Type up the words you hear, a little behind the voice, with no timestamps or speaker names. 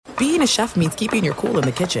being a chef means keeping your cool in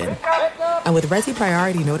the kitchen. And with Resi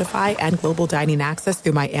Priority Notify and Global Dining Access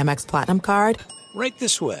through my Amex Platinum card, Right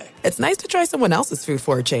this way. it's nice to try someone else's food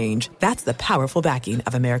for a change. That's the powerful backing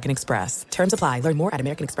of American Express. Terms apply. Learn more at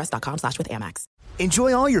americanexpress.com/withAmex.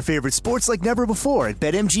 Enjoy all your favorite sports like never before at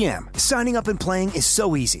BetMGM. Signing up and playing is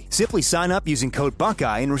so easy. Simply sign up using code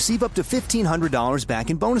Buckeye and receive up to $1,500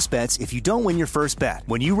 back in bonus bets if you don't win your first bet.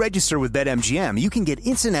 When you register with BetMGM, you can get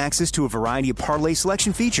instant access to a variety of parlay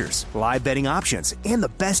selection features, live betting options, and the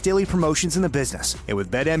best daily promotions in the business. And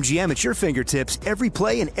with BetMGM at your fingertips, every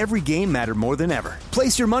play and every game matter more than ever.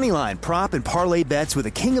 Place your moneyline, prop, and parlay bets with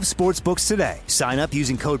the king of sportsbooks today. Sign up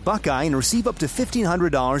using code Buckeye and receive up to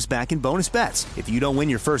 $1,500 back in bonus bets if you don't win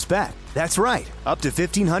your first bet. That's right, up to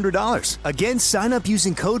 $1,500. Again, sign up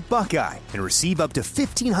using code Buckeye and receive up to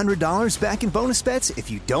 $1,500 back in bonus bets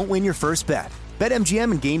if you don't win your first bet.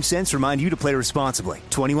 BetMGM and GameSense remind you to play responsibly.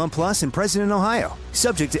 21 plus and present in Ohio.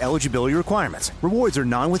 Subject to eligibility requirements. Rewards are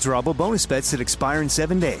non-withdrawable bonus bets that expire in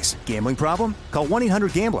 7 days. Gambling problem? Call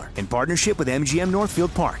 1-800-GAMBLER in partnership with MGM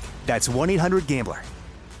Northfield Park. That's 1-800-GAMBLER.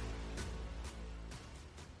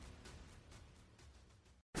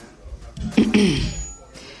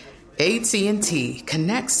 AT&T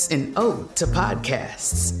connects an ode to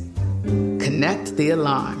podcasts. Connect the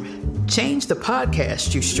alarm. Change the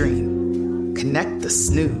podcast you stream. Connect the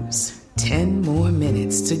snooze. 10 more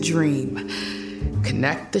minutes to dream.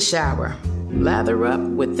 Connect the shower. Lather up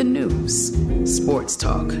with the news. Sports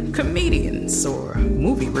talk, comedians, or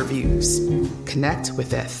movie reviews. Connect with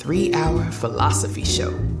that 3-hour philosophy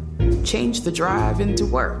show. Change the drive into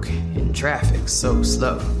work in traffic so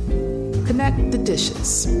slow. Connect the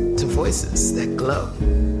dishes to voices that glow.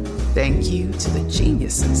 Thank you to the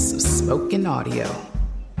geniuses of spoken audio.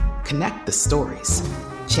 Connect the stories.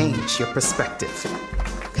 Change your perspective.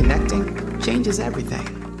 Connecting changes everything.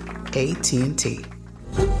 AT&T.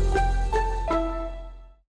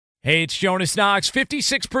 Hey, it's Jonas Knox.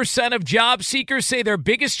 56% of job seekers say their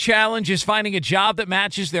biggest challenge is finding a job that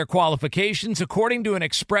matches their qualifications, according to an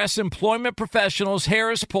Express Employment Professionals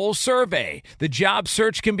Harris Poll survey. The job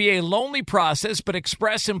search can be a lonely process, but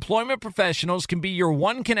Express Employment Professionals can be your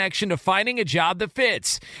one connection to finding a job that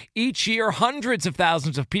fits. Each year, hundreds of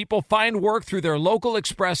thousands of people find work through their local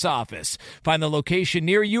Express office. Find the location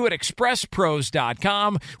near you at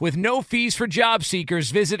expresspros.com. With no fees for job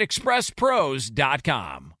seekers, visit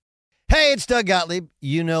expresspros.com. Hey, it's Doug Gottlieb.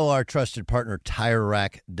 You know our trusted partner,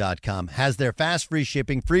 TireRack.com, has their fast, free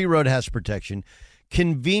shipping, free road hazard protection,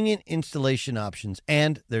 convenient installation options,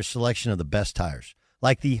 and their selection of the best tires,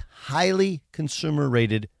 like the highly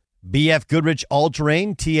consumer-rated BF Goodrich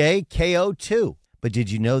All-Terrain TA KO2. But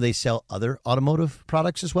did you know they sell other automotive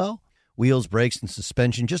products as well? Wheels, brakes, and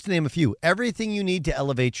suspension, just to name a few. Everything you need to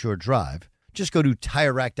elevate your drive. Just go to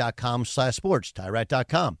TireRack.com/sports,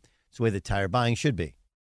 TireRack.com. It's the way that tire buying should be.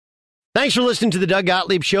 Thanks for listening to the Doug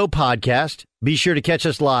Gottlieb Show podcast. Be sure to catch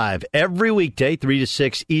us live every weekday, 3 to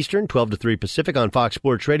 6 Eastern, 12 to 3 Pacific on Fox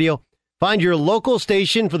Sports Radio. Find your local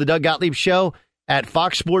station for the Doug Gottlieb Show at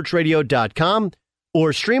foxsportsradio.com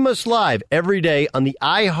or stream us live every day on the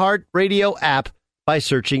iHeartRadio app by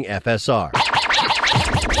searching FSR. Now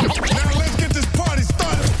let's get this party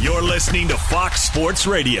started. You're listening to Fox Sports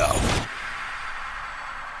Radio.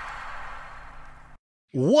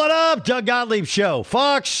 What up, Doug Gottlieb Show,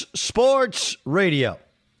 Fox Sports Radio.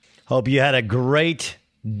 Hope you had a great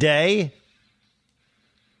day.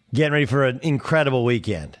 Getting ready for an incredible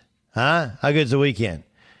weekend. Huh? How good's the weekend?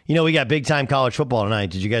 You know, we got big-time college football tonight.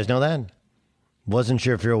 Did you guys know that? Wasn't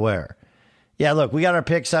sure if you're aware. Yeah, look, we got our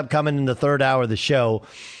picks up coming in the third hour of the show.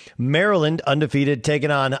 Maryland, undefeated,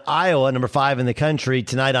 taking on Iowa, number 5 in the country,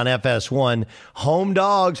 tonight on FS1. Home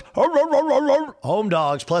dogs. Home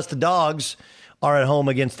dogs, plus the dogs are at home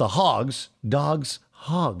against the Hogs. Dogs,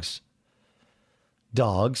 Hogs.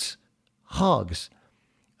 Dogs, Hogs.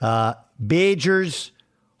 Badgers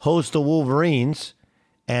host the Wolverines.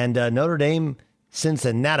 And Notre Dame,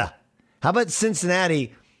 Cincinnati. How about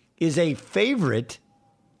Cincinnati is a favorite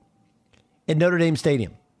at Notre Dame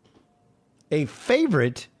Stadium? A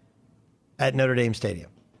favorite at Notre Dame Stadium.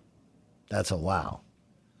 That's a wow.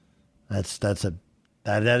 That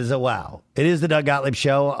is a wow. It is the Doug Gottlieb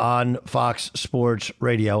Show on Fox Sports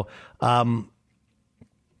Radio. All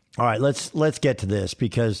right, let's get to this,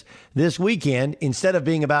 because this weekend, instead of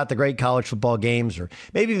being about the great college football games or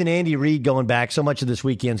maybe even Andy Reid going back, so much of this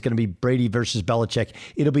weekend is going to be Brady versus Belichick.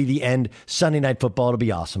 It'll be the end. Sunday Night Football. It'll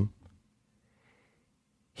be awesome.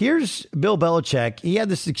 Here's Bill Belichick. He had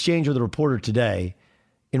this exchange with a reporter today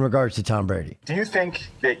in regards to Tom Brady. Do you think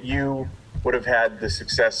that you would have had the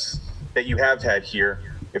success that you have had here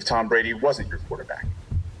if Tom Brady wasn't your quarterback?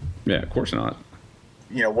 Yeah, of course not.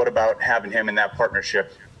 what about having him in that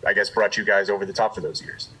partnership, I guess, brought you guys over the top for those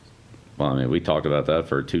years? Well, I mean, we talked about that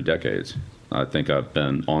for 2 decades. I think I've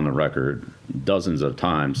been on the record dozens of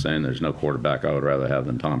times saying there's no quarterback I would rather have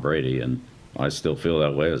than Tom Brady, and I still feel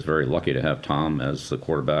that way. I was very lucky to have Tom as the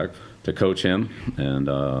quarterback to coach him, and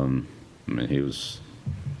I mean, he was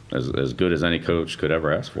as good as any coach could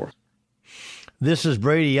ever ask for. This is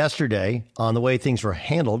Brady yesterday on the way things were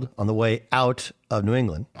handled on the way out of New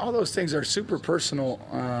England. All those things are super personal.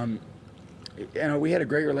 We had a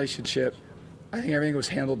great relationship. I think everything was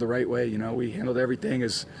handled the right way. We handled everything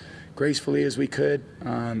as gracefully as we could.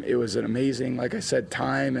 It was an amazing, like I said,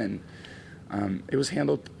 time, and it was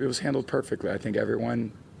handled perfectly. I think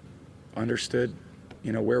everyone understood,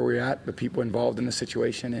 where we're at, the people involved in the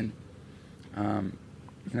situation, and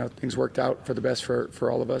things worked out for the best for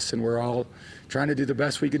all of us, and we're all trying to do the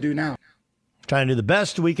best we could do now. Trying to do the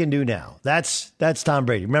best we can do now. That's Tom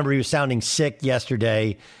Brady. Remember, he was sounding sick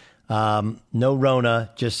yesterday. No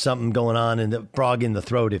Rona, just something going on in the frog in the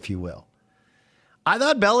throat, if you will. I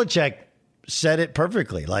thought Belichick said it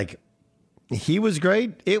perfectly. Like, he was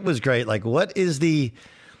great. It was great. Like, what is the...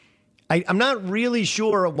 I'm not really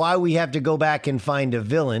sure why we have to go back and find a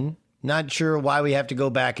villain. Not sure why we have to go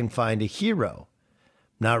back and find a hero.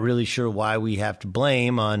 Not really sure why we have to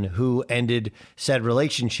blame on who ended said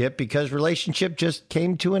relationship, because relationship just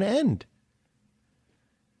came to an end.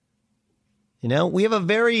 We have a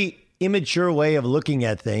very immature way of looking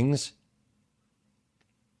at things.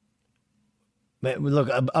 Look,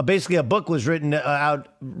 basically a book was written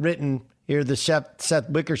here, the Seth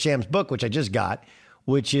Wickersham's book, which I just got,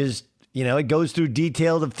 which is, it goes through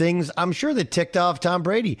detail of things I'm sure that ticked off Tom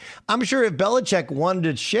Brady. I'm sure if Belichick wanted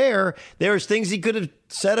to share, there's things he could have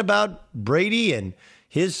said about Brady and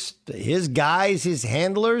his guys, his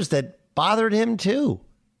handlers, that bothered him too.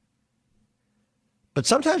 But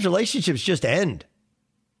sometimes relationships just end.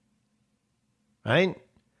 Right?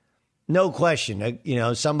 No question.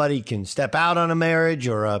 Somebody can step out on a marriage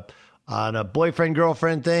or on a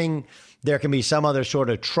boyfriend-girlfriend thing. There can be some other sort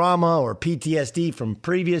of trauma or PTSD from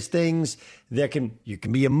previous things. You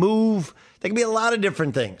can be a move. There can be a lot of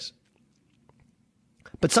different things.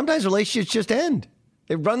 But sometimes relationships just end.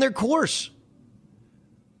 They run their course.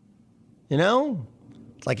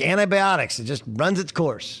 It's like antibiotics. It just runs its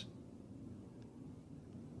course.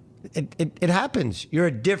 It happens. You're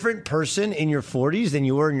a different person in your 40s than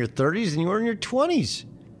you were in your 30s than you were in your 20s.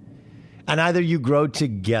 And either you grow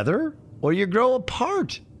together or you grow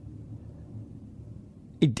apart.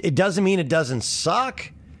 It doesn't mean it doesn't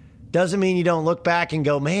suck. Doesn't mean you don't look back and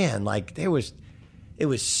go, man, like it was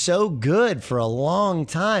so good for a long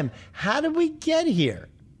time. How did we get here?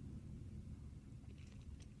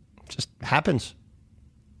 Just happens.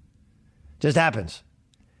 Just happens.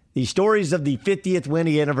 The stories of the 50th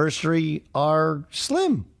Winnie anniversary are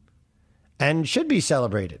slim and should be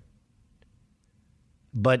celebrated.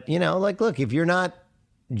 But, look, if you're not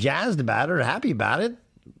jazzed about it or happy about it,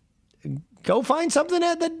 go find something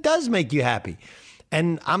that does make you happy.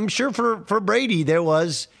 And I'm sure for Brady, there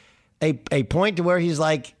was a point to where he's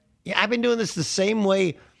like, yeah, I've been doing this the same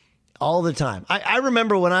way all the time. I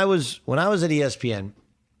remember when I was at ESPN,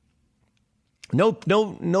 no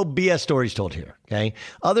BS stories told here, okay?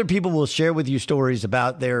 Other people will share with you stories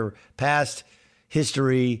about their past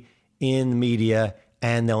history in the media,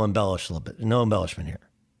 and they'll embellish a little bit. No embellishment here.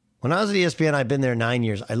 When I was at ESPN, I've been there 9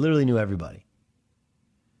 years. I literally knew everybody.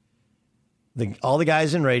 All the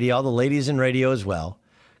guys in radio, all the ladies in radio as well.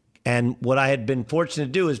 And what I had been fortunate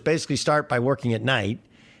to do is basically start by working at night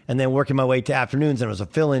and then working my way to afternoons, and it was a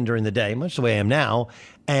fill-in during the day, much the way I am now.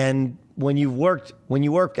 And when you work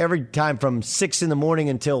every time from 6 in the morning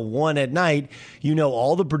until 1 at night,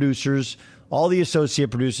 all the producers, all the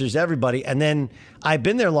associate producers, everybody. And then I've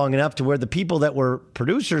been there long enough to where the people that were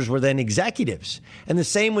producers were then executives. And the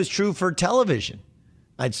same was true for television.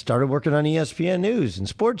 I'd started working on ESPN News and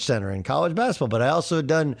Sports Center and college basketball, but I also had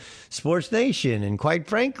done Sports Nation and Quite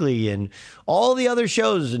Frankly and all the other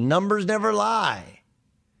shows, Numbers Never Lie.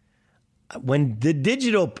 When the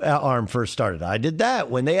digital arm first started, I did that.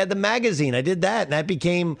 When they had the magazine, I did that. And that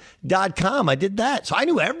became .com. I did that. So I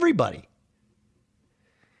knew everybody.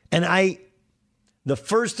 And the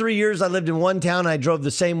first 3 years I lived in one town, I drove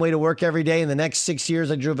the same way to work every day. And the next 6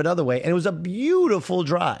 years I drove another way. And it was a beautiful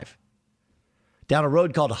drive down a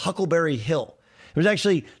road called Huckleberry Hill. It was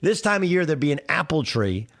actually, this time of year, there'd be an apple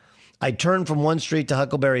tree. I turned from one street to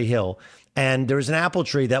Huckleberry Hill, and there was an apple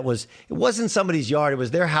tree it wasn't somebody's yard. It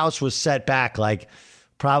was their house was set back like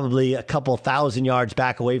probably a couple thousand yards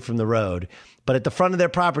back away from the road. But at the front of their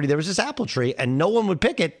property, there was this apple tree, and no one would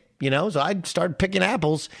pick it, so I'd start picking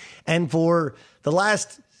apples. And for the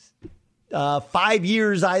last 5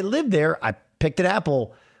 years I lived there, I picked an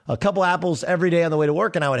apple, a couple apples every day on the way to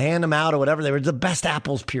work, and I would hand them out or whatever. They were the best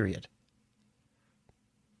apples, period.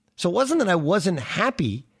 So it wasn't that I wasn't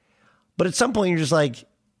happy, but at some point you're just like,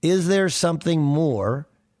 is there something more?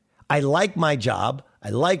 I like my job. I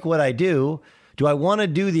like what I do. Do I want to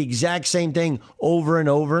do the exact same thing over and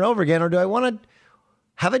over and over again? Or do I want to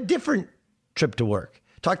have a different trip to work?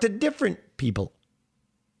 Talk to different people?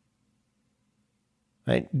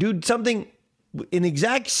 Right? Do something in the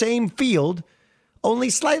exact same field, only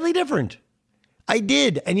slightly different. I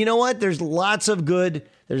did. And you know what? There's lots of good.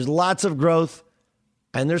 There's lots of growth.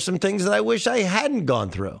 And there's some things that I wish I hadn't gone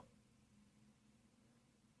through.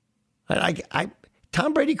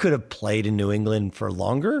 Tom Brady could have played in New England for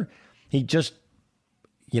longer. He just,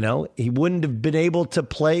 he wouldn't have been able to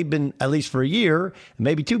play, at least for a year,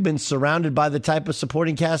 maybe two, been surrounded by the type of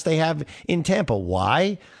supporting cast they have in Tampa.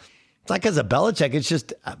 Why? It's not because of Belichick. It's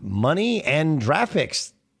just money and draft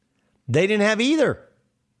picks. They didn't have either.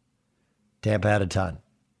 Tampa had a ton.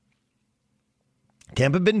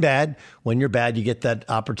 Tampa been bad. When you're bad, you get that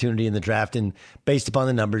opportunity in the draft, and based upon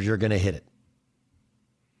the numbers, you're going to hit it.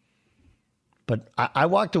 But I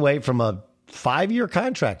walked away from a 5-year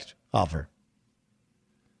contract offer.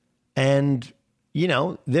 And,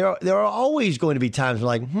 there are always going to be times where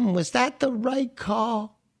like, was that the right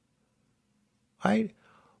call? Right?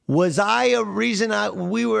 Was I a reason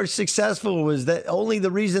we were successful? Was that only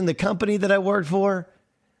the reason the company that I worked for?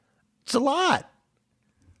 It's a lot.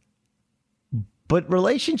 But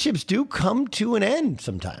relationships do come to an end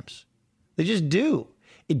sometimes. They just do.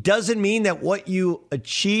 It doesn't mean that what you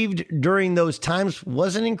achieved during those times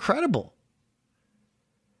wasn't incredible.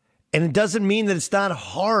 And it doesn't mean that it's not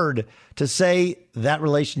hard to say that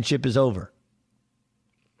relationship is over.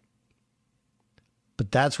 But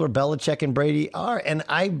that's where Belichick and Brady are. And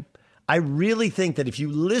I really think that if you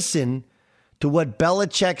listen to what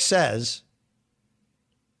Belichick says,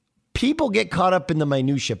 people get caught up in the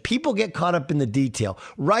minutia. People get caught up in the detail.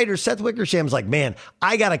 Writer Seth Wickersham's like, man,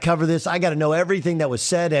 I got to cover this. I got to know everything that was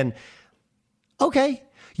said. And okay,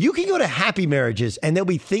 you can go to happy marriages and there'll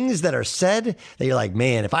be things that are said that you're like,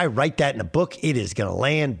 man, if I write that in a book, it is going to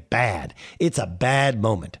land bad. It's a bad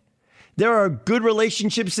moment. There are good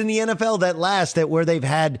relationships in the NFL that last, that where they've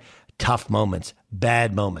had tough moments,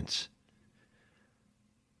 bad moments.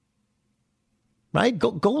 Right?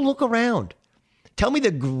 Go look around. Tell me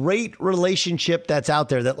the great relationship that's out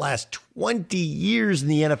there that lasts 20 years in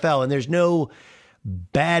the NFL and there's no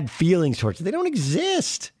bad feelings towards it. They don't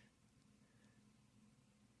exist.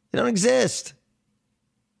 They don't exist.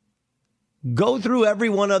 Go through every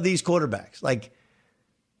one of these quarterbacks. Like,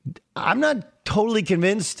 I'm not totally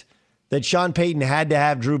convinced that Sean Payton had to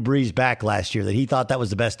have Drew Brees back last year, that he thought that was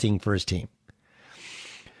the best team for his team.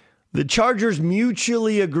 The Chargers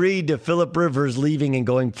mutually agreed to Phillip Rivers leaving and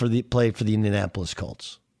going play for the Indianapolis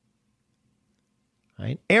Colts.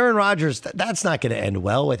 Right? Aaron Rodgers, that's not going to end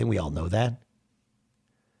well. I think we all know that.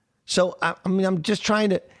 So, I'm just trying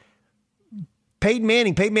to... Peyton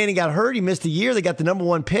Manning got hurt. He missed a year. They got the number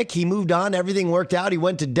 1 pick. He moved on. Everything worked out. He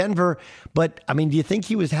went to Denver. But, do you think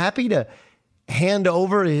he was happy to hand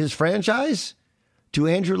over his franchise to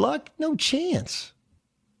Andrew Luck? No chance.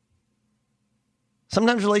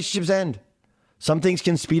 Sometimes relationships end. Some things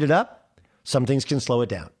can speed it up. Some things can slow it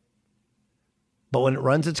down. But when it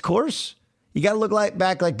runs its course, you got to look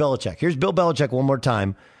back like Belichick. Here's Bill Belichick one more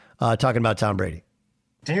time talking about Tom Brady.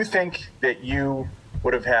 Do you think that you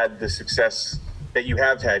would have had the success that you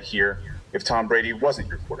have had here if Tom Brady wasn't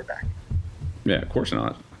your quarterback? Yeah, of course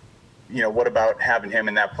not. What about having him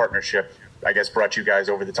in that partnership, I guess, brought you guys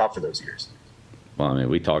over the top for those years? Well,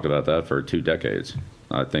 we talked about that for 2 decades.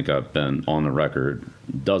 I think I've been on the record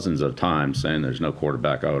dozens of times saying there's no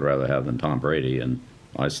quarterback I would rather have than Tom Brady, and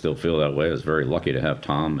I still feel that way. I was very lucky to have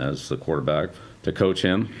Tom as the quarterback to coach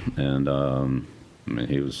him, and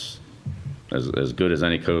he was as good as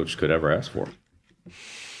any coach could ever ask for.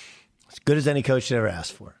 As good as any coach could ever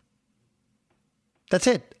ask for. That's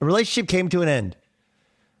it. A relationship came to an end.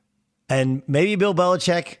 And maybe Bill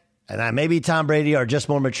Belichick and maybe Tom Brady are just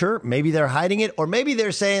more mature. Maybe they're hiding it. Or maybe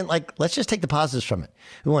they're saying, let's just take the positives from it.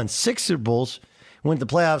 We won 6 Super Bowls. We went to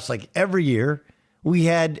the playoffs every year. We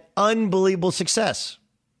had unbelievable success.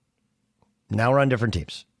 Now we're on different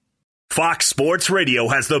teams. Fox Sports Radio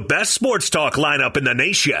has the best sports talk lineup in the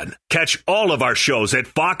nation. Catch all of our shows at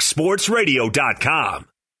foxsportsradio.com.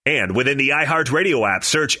 And within the iHeartRadio app,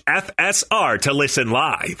 search FSR to listen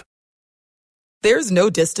live. There's no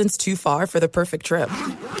distance too far for the perfect trip.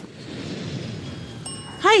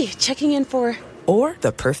 Hi, checking in for... Or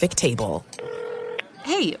the perfect table.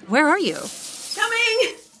 Hey, where are you?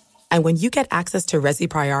 Coming! And when you get access to Resi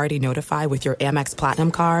Priority Notify with your Amex Platinum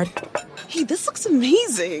card... Hey, this looks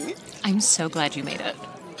amazing. I'm so glad you made it.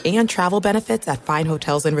 And travel benefits at fine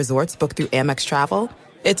hotels and resorts booked through Amex Travel,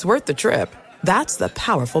 it's worth the trip. That's the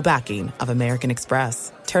powerful backing of American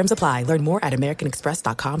Express. Terms apply. Learn more at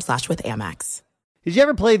americanexpress.com/withAmex. Did you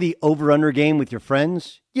ever play the over-under game with your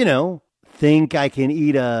friends? You know, think I can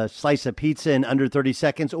eat a slice of pizza in under 30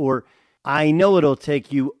 seconds, or I know it'll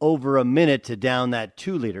take you over a minute to down that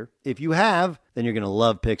 2-liter. If you have, then you're going to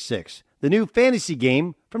love Pick 6, the new fantasy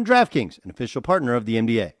game from DraftKings, an official partner of the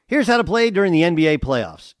NBA. Here's how to play during the NBA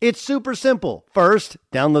playoffs. It's super simple. First,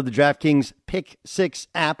 download the DraftKings Pick 6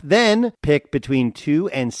 app, then pick between 2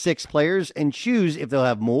 and 6 players and choose if they'll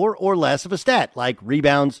have more or less of a stat, like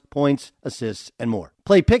rebounds, points, assists, and more.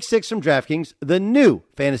 Play Pick 6 from DraftKings, the new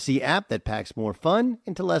fantasy app that packs more fun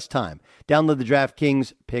into less time. Download the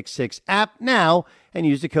DraftKings Pick 6 app now and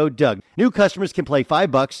use the code Doug. New customers can play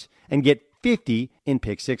 $5 and get 50 in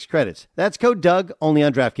Pick 6 credits. That's code Doug, only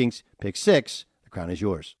on DraftKings. Pick 6, the crown is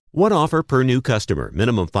yours. One offer per new customer.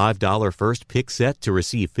 Minimum $5 first pick set to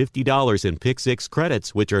receive $50 in Pick 6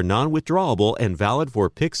 credits, which are non-withdrawable and valid for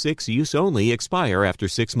Pick 6 use only. Expire after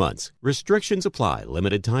 6 months. Restrictions apply.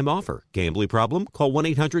 Limited time offer. Gambling problem? Call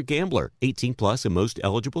 1-800-GAMBLER. 18 plus in most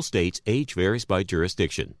eligible states. Age varies by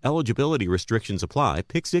jurisdiction. Eligibility restrictions apply.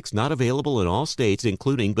 Pick 6 not available in all states,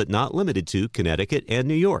 including but not limited to Connecticut and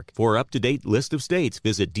New York. For up-to-date list of states,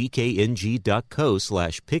 visit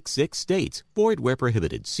dkng.co/pick6states. Void where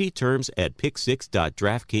prohibited. See terms at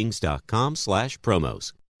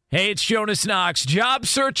pick6.draftkings.com/promos. Hey, it's Jonas Knox. Job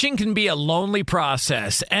searching can be a lonely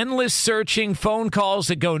process. Endless searching, phone calls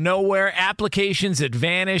that go nowhere, applications that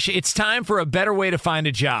vanish. It's time for a better way to find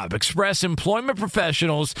a job. Express Employment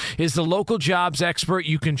Professionals is the local jobs expert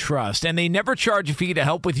you can trust, and they never charge a fee to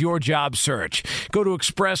help with your job search. Go to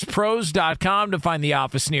expresspros.com to find the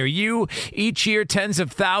office near you. Each year, tens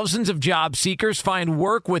of thousands of job seekers find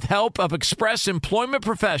work with help of Express Employment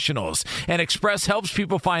Professionals, and Express helps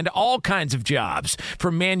people find all kinds of jobs,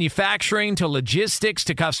 from manufacturing to logistics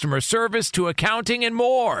to customer service to accounting and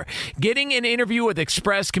more. Getting an interview with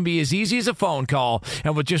Express can be as easy as a phone call,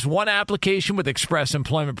 and with just one application with Express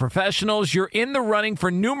Employment Professionals, you're in the running for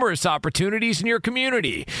numerous opportunities in your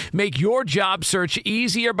community. Make your job search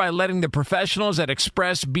easier by letting the professionals at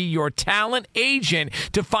Express be your talent agent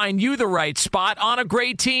to find you the right spot on a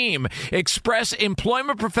great team. Express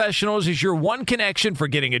Employment Professionals is your one connection for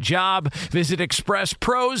getting a job. Visit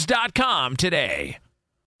expresspros.com today.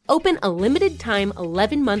 Open a limited-time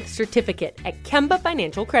 11-month certificate at Kemba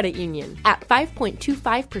Financial Credit Union. At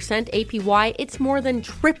 5.25% APY, it's more than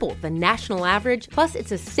triple the national average, plus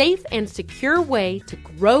it's a safe and secure way to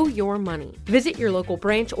grow your money. Visit your local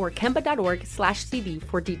branch or kemba.org/CD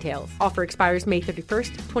for details. Offer expires May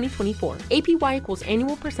 31st, 2024. APY equals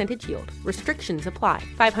annual percentage yield. Restrictions apply.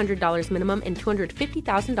 $500 minimum and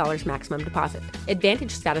 $250,000 maximum deposit.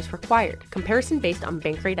 Advantage status required. Comparison based on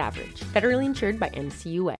bank rate average. Federally insured by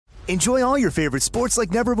NCUA. Enjoy all your favorite sports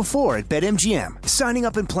like never before at BetMGM. Signing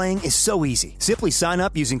up and playing is so easy. Simply sign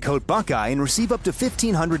up using code Buckeye and receive up to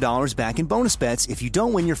 $1,500 back in bonus bets if you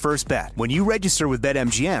don't win your first bet. When you register with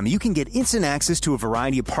BetMGM, you can get instant access to a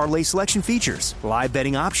variety of parlay selection features, live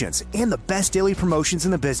betting options, and the best daily promotions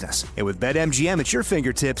in the business. And with BetMGM at your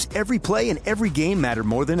fingertips, every play and every game matter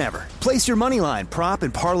more than ever. Place your moneyline, prop,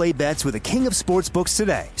 and parlay bets with the king of sportsbooks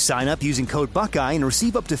today. Sign up using code Buckeye and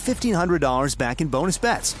receive up to $1,500 back in bonus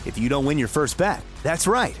bets if you don't win your first bet. That's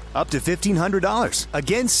right, up to $1,500.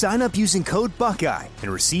 Again, sign up using code Buckeye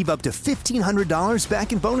and receive up to $1,500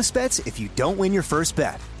 back in bonus bets if you don't win your first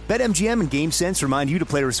bet. BetMGM and GameSense remind you to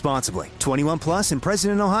play responsibly. 21 plus and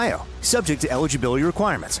present in Ohio. Subject to eligibility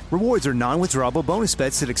requirements. Rewards are non-withdrawable bonus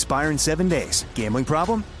bets that expire in 7 days. Gambling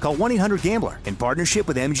problem? Call 1-800-GAMBLER in partnership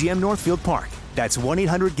with MGM Northfield Park. That's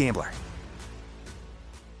 1-800-GAMBLER.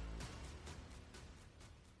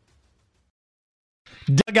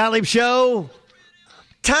 Doug Gottlieb Show.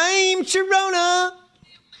 Time, Sharona.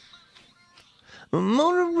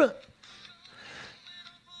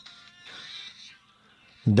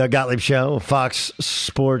 Doug Gottlieb Show, Fox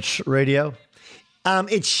Sports Radio.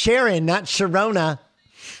 It's Sharon, not Sharona.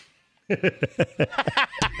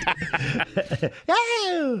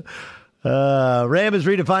 Ram is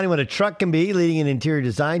redefining what a truck can be, leading in interior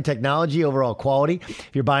design, technology, overall quality.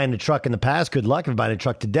 If you're buying a truck in the past, good luck. If you're buying a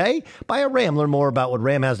truck today, buy a Ram. Learn more about what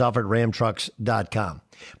Ram has to offer at ramtrucks.com.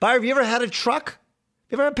 Buyer, have you ever had a truck?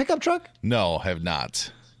 You ever had a pickup truck? No, have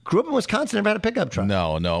not. grew up in Wisconsin, never had a pickup truck.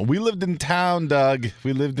 No. We lived in town, Doug.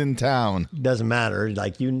 We lived in town. Doesn't matter.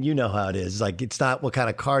 Like, you know how it is. Like, it's not what kind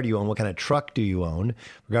of car do you own, what kind of truck do you own,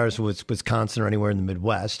 regardless of it's Wisconsin or anywhere in the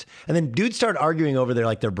Midwest. And then dudes start arguing over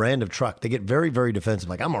their brand of truck. They get very, very defensive.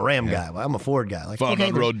 Like, I'm a Ram guy. I'm a Ford guy. Like, Fun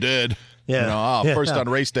on road dead. Yeah. First on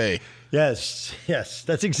race day. Yes.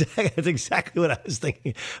 That's exactly what I was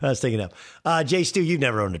thinking. of. Jay Stu, you've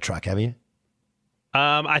never owned a truck, have you?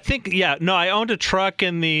 I think, I owned a truck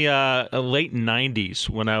in the late 90s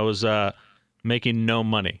when I was making no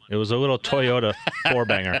money. It was a little Toyota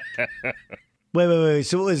four-banger. Wait.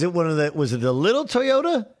 So was it the little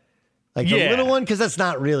Toyota? Like the little one? Because that's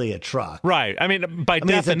not really a truck. Right. I mean, by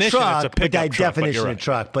definition, it's a pickup by truck. definition, a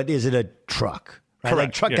truck. But is it a truck? Right? Correct.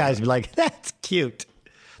 Like truck guys be like, that's cute.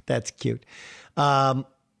 That's cute.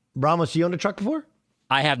 Ramos, you owned a truck before?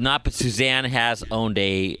 I have not, but Suzanne has owned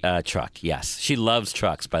a truck. Yes, she loves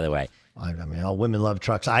trucks. By the way, I mean, all women love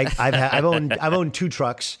trucks. I've owned two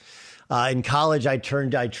trucks. In college, I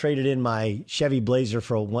traded in my Chevy Blazer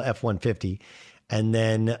for a F-150, and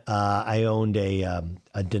then I owned a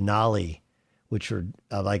Denali, which were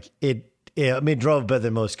it drove better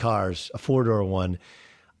than most cars, a 4-door one.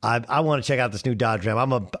 I want to check out this new Dodge Ram.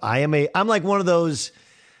 I'm like one of those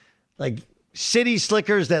like city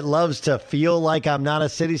slickers that loves to feel like I'm not a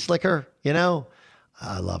city slicker, you know?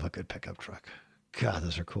 I love a good pickup truck. God,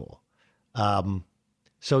 those are cool.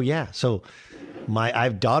 So I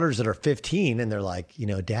have daughters that are 15 and they're like,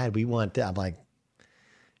 Dad, we want that. I'm like,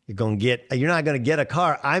 you're not going to get a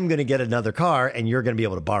car. I'm going to get another car and you're going to be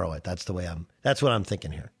able to borrow it. That's what I'm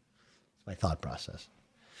thinking here. It's my thought process.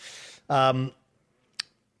 John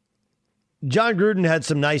Gruden had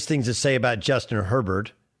some nice things to say about Justin Herbert.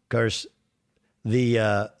 Of course,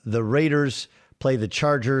 the Raiders play the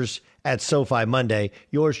Chargers at SoFi Monday.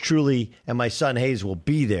 Yours truly and my son Hayes will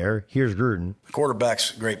be there. Here's Gruden. The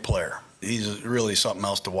quarterback's a great player. He's really something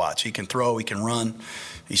else to watch. He can throw, he can run,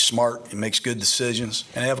 he's smart, he makes good decisions,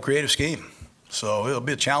 and they have a creative scheme. So it'll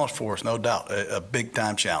be a challenge for us, no doubt, a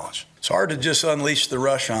big-time challenge. It's hard to just unleash the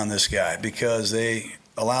rush on this guy because they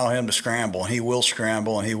allow him to scramble, and he will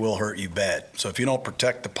scramble, and he will hurt you bad. So if you don't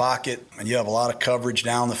protect the pocket and you have a lot of coverage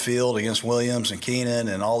down the field against Williams and Keenan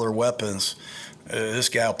and all their weapons, this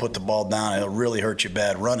guy will put the ball down and it'll really hurt you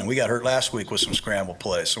bad running. We got hurt last week with some scramble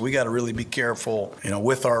plays, so we got to really be careful,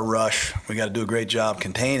 with our rush. We got to do a great job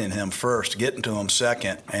containing him first, getting to him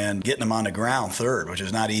second, and getting him on the ground third, which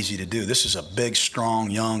is not easy to do. This is a big,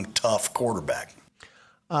 strong, young, tough quarterback.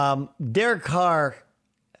 Derek Carr,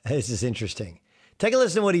 this is interesting. Take a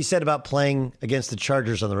listen to what he said about playing against the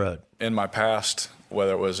Chargers on the road. In my past,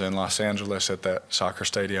 whether it was in Los Angeles at that soccer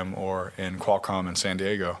stadium or in Qualcomm in San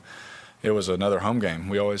Diego, it was another home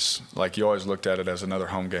game. You always looked at it as another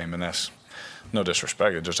home game, and that's no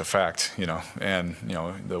disrespect, it's just a fact, and,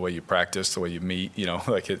 the way you practice, the way you meet,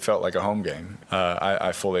 it felt like a home game.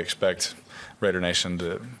 I fully expect Raider Nation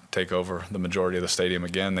to take over the majority of the stadium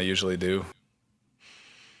again. They usually do.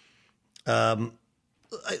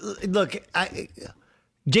 Look,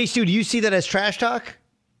 Jay Stu, do you see that as trash talk?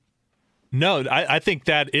 No, I think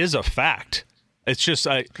that is a fact. It's just,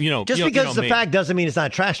 just because it's a fact doesn't mean it's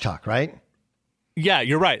not trash talk, right? Yeah,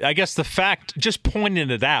 you're right. I guess the fact, just pointing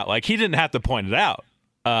it out, like he didn't have to point it out.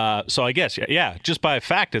 So I guess, just by a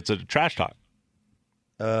fact, it's a trash talk.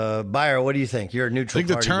 Byer, what do you think? You're a neutral. I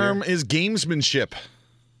think the term is gamesmanship.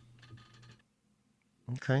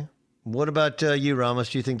 Okay. What about you, Ramos?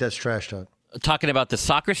 Do you think that's trash talk? Talking about the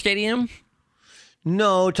soccer stadium?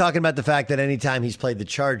 No, talking about the fact that anytime he's played the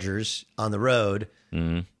Chargers on the road,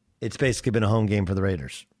 it's basically been a home game for the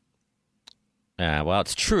Raiders. Well,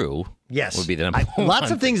 it's true. Yes. Would be the number one.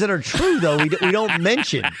 Lots of things that are true, though, we don't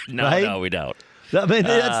mention. Right? No, we don't. I mean,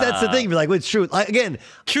 that's the thing. Be like, well, it's true. Again,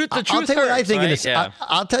 truth. I'll tell you what I think. Right?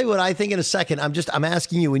 I'll tell you what I think in a second. I'm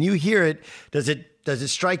asking you, when you hear it, does it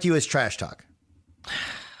strike you as trash talk?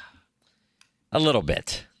 A little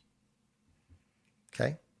bit.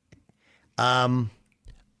 Okay.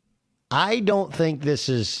 I don't think this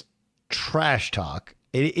is trash talk.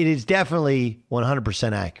 It is definitely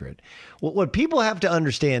 100% accurate. What people have to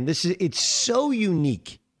understand, it's so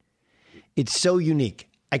unique. It's so unique.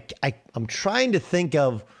 I'm trying to think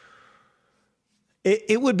of,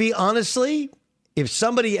 it would be, honestly, if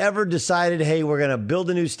somebody ever decided, hey, we're going to build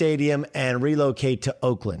a new stadium and relocate to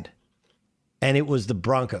Oakland, and it was the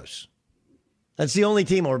Broncos. That's the only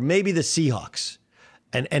team, or maybe the Seahawks.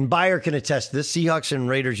 And Byer can attest to this. Seahawks and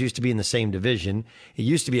Raiders used to be in the same division. It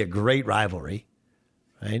used to be a great rivalry,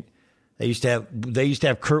 right? They used to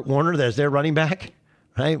have Kurt Warner as their running back,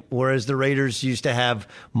 right? Whereas the Raiders used to have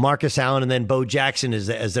Marcus Allen and then Bo Jackson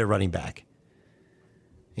as their running back.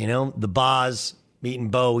 The Boz, Meeting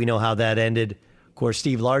Bo, we know how that ended. Of course,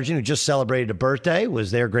 Steve Largent, who just celebrated a birthday,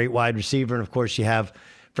 was their great wide receiver. And, of course, you have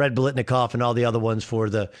Fred Biletnikoff and all the other ones for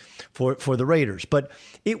the Raiders. But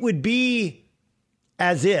it would be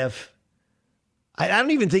as if, I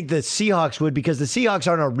don't even think the Seahawks would, because the Seahawks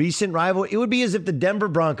aren't a recent rival. It would be as if the Denver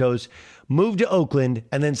Broncos moved to Oakland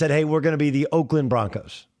and then said, hey, we're going to be the Oakland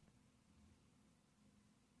Broncos.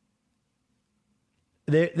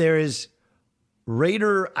 There is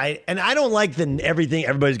Raider, I don't like everything.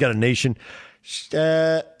 Everybody's got a nation.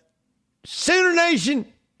 Sooner Nation,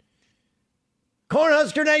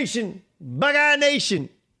 Cornhusker Nation, Buckeye Nation.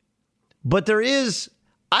 But there is,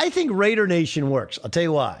 I think Raider Nation works. I'll tell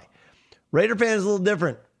you why. Raider fans are a little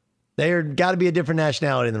different. They're got to be a different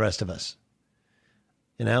nationality than the rest of us.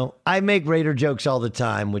 You know, I make Raider jokes all the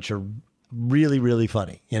time, which are really, really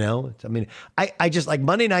funny. You know, I mean, I just like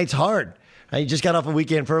Monday night's hard. You just got off a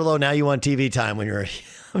weekend furlough. Now you want TV time when you're,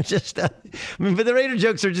 but the Raider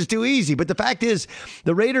jokes are just too easy. But the fact is,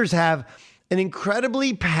 the Raiders have an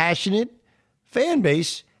incredibly passionate fan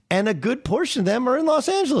base, and a good portion of them are in Los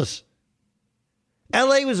Angeles.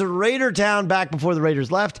 LA was a Raider town back before the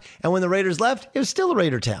Raiders left. And when the Raiders left, it was still a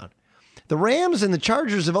Raider town. The Rams and the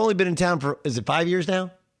Chargers have only been in town for, is it 5 years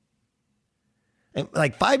now? And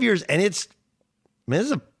like 5 years. And this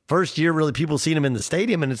is a first year really people seen them in the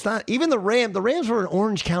stadium. And it's not even the Rams. The Rams were an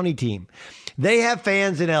Orange County team. They have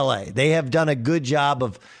fans in LA. They have done a good job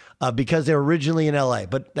of because they're originally in LA.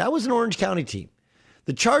 But that was an Orange County team.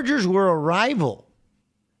 The Chargers were a rival.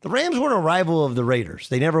 The Rams weren't a rival of the Raiders.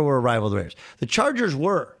 They never were a rival of the Raiders. The Chargers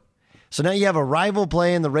were. So now you have a rival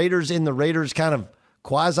playing the Raiders in the Raiders' kind of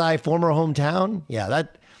quasi former hometown. Yeah,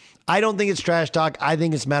 that I don't think it's trash talk. I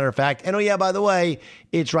think it's matter of fact. And oh yeah, by the way,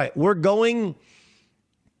 it's right. We're going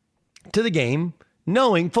to the game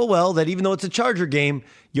knowing full well that even though it's a Charger game,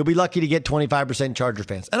 you'll be lucky to get 25% Charger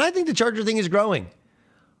fans. And I think the Charger thing is growing.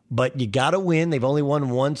 But you got to win. They've only won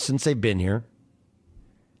once since they've been here.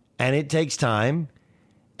 And it takes time.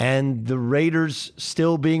 And the Raiders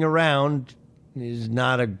still being around is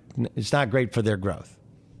it's not great for their growth.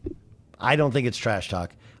 I don't think it's trash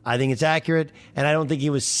talk. I think it's accurate, and I don't think it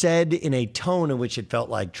was said in a tone in which it felt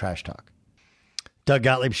like trash talk. Doug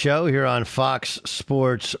Gottlieb Show here on Fox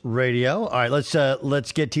Sports Radio. All right, let's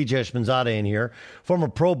get TJ Spinzada in here, former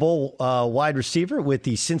Pro Bowl wide receiver with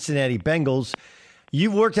the Cincinnati Bengals.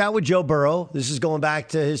 You've worked out with Joe Burrow. This is going back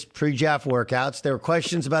to his pre-draft workouts. There were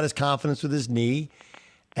questions about his confidence with his knee.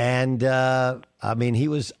 And, he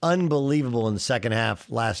was unbelievable in the second half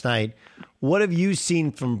last night. What have you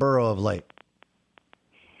seen from Burrow of late?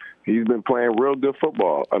 He's been playing real good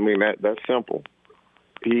football. That's simple.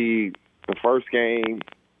 The first game,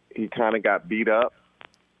 he kind of got beat up.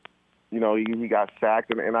 You know, he got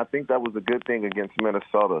sacked, and I think that was a good thing against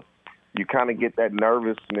Minnesota. You kind of get that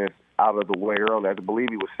nervousness out of the way early. I believe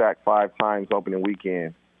he was sacked 5 times opening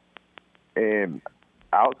weekend. And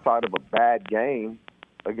outside of a bad game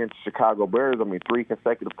against Chicago Bears, 3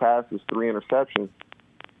 consecutive passes, 3 interceptions.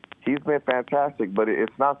 He's been fantastic, but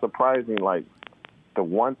it's not surprising. Like, the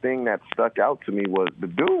one thing that stuck out to me was the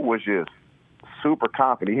dude was just super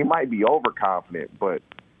confident. He might be overconfident, but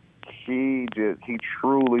he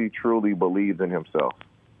truly, truly believes in himself.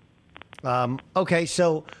 Okay,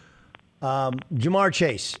 so Jamar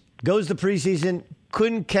Chase goes the preseason,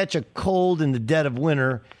 couldn't catch a cold in the dead of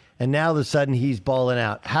winter, and now all of a sudden he's balling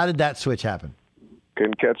out. How did that switch happen?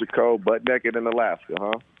 Couldn't catch a cold, butt naked in Alaska,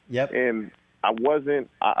 huh? Yep. And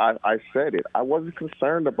I said it. I wasn't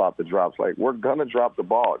concerned about the drops. Like, we're going to drop the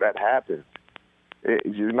ball. That happens.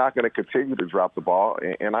 You're not going to continue to drop the ball.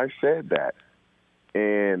 And I said that.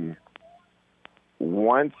 And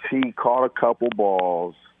once he caught a couple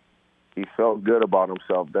balls, he felt good about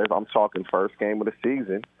himself. I'm talking first game of the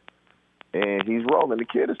season. And he's rolling. The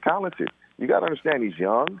kid is talented. You got to understand, he's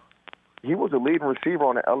young. He was a leading receiver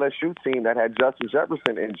on the LSU team that had Justin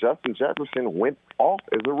Jefferson, and Justin Jefferson went off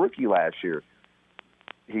as a rookie last year.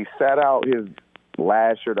 He sat out his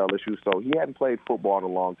last year at LSU, so he hadn't played football in a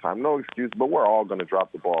long time. No excuse, but we're all going to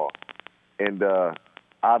drop the ball. And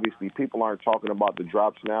obviously people aren't talking about the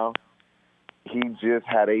drops now. He just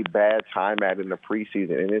had a bad time at it in the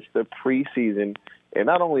preseason, and it's the preseason. And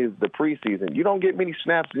not only is the preseason, you don't get many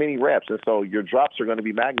snaps, many reps, and so your drops are going to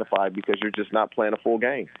be magnified because you're just not playing a full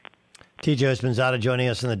game. TJ Spinzada joining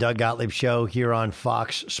us in the Doug Gottlieb Show here on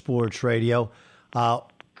Fox Sports Radio.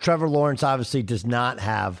 Trevor Lawrence obviously does not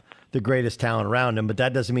have the greatest talent around him, but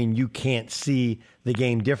that doesn't mean you can't see the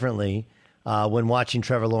game differently when watching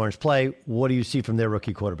Trevor Lawrence play. What do you see from their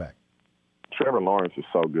rookie quarterback? Trevor Lawrence is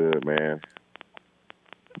so good, man.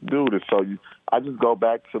 Dude is so – I just go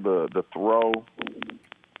back to the throw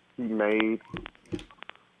he made.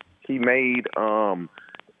 he made.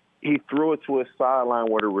 He threw it to his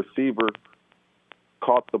sideline where the receiver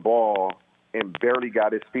caught the ball and barely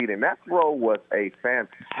got his feet. And that throw was a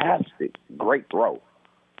fantastic, great throw.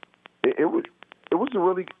 It was a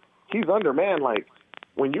really – he's undermanned. Like,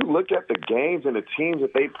 when you look at the games and the teams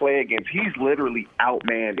that they play against, he's literally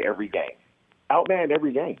outmanned every game. Outmanned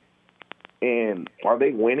every game. And are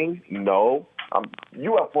they winning? No.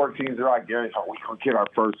 You have 4 teams that are out guaranteed, we're going to get our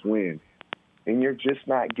first win. And you're just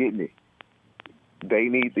not getting it. They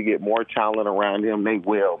need to get more talent around him. They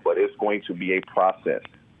will, but it's going to be a process.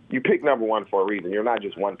 You pick number one for a reason. You're not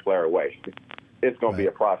just one player away. It's going to be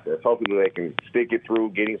a process. Hopefully they can stick it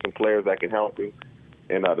through, getting some players that can help you,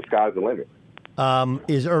 and the sky's the limit.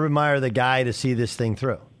 Is Urban Meyer the guy to see this thing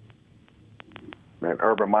through? Man,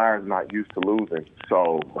 Urban Meyer's not used to losing.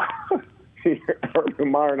 So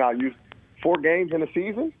Urban Meyer not used 4 games in a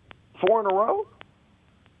season, 4 in a row.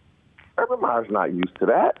 Urban Meyer's not used to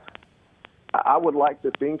that. I would like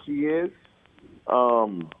to think he is,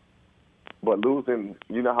 but losing,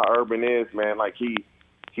 you know how Urban is, man. Like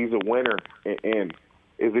he's a winner, and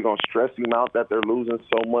is it going to stress him out that they're losing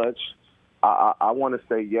so much? I want to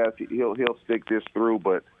say yes, he'll stick this through,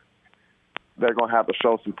 but they're going to have to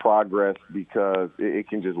show some progress because it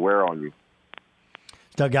can just wear on you.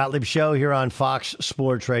 Doug Gottlieb Show here on Fox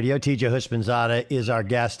Sports Radio. TJ Husbanzada is our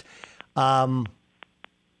guest.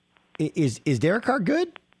 Is Derek Carr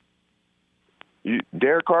good?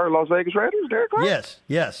 Derek Carr, Las Vegas Raiders? Derek Carr?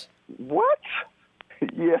 Yes. What?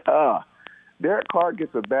 Yeah. Derek Carr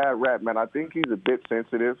gets a bad rap, man. I think he's a bit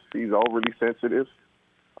sensitive. He's overly sensitive,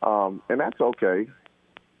 and that's okay.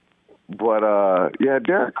 But, yeah,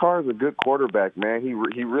 Derek Carr is a good quarterback, man. He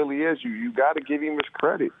really is. You got to give him his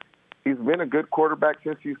credit. He's been a good quarterback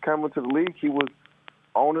since he's come into the league. He was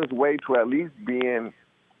on his way to at least being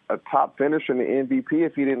a top finisher in the MVP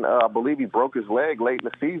if he didn't, I believe he broke his leg late in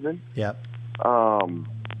the season. Yep.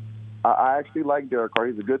 I actually like Derek Carr.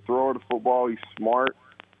 He's a good thrower of the football. He's smart.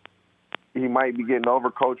 He might be getting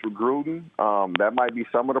overcoached with Gruden. That might be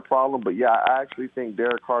some of the problem. But, yeah, I actually think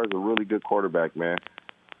Derek Carr is a really good quarterback, man.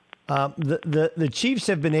 The Chiefs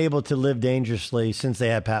have been able to live dangerously since they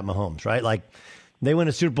had Pat Mahomes, right? Like, they win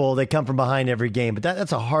a Super Bowl, they come from behind every game. But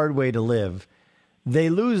that's a hard way to live.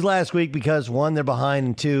 They lose last week because, 1, they're behind,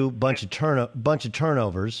 and 2, bunch of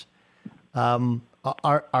turnovers.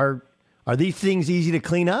 Are these things easy to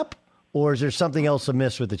clean up, or is there something else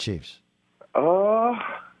amiss with the Chiefs?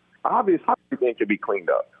 Obviously, everything can be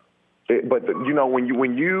cleaned up. But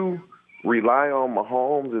when you rely on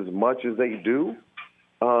Mahomes as much as they do,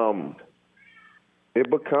 it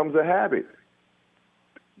becomes a habit.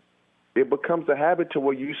 It becomes a habit to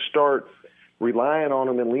where you start relying on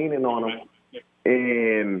him and leaning on him,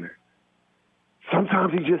 and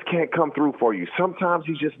sometimes he just can't come through for you. Sometimes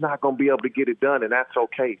he's just not going to be able to get it done, and that's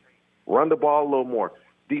okay. Run the ball a little more.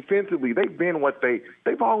 Defensively,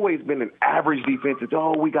 they've always been an average defensive.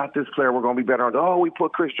 Oh, we got this player, we're going to be better. Oh, we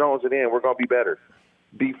put Chris Jones in, we're going to be better.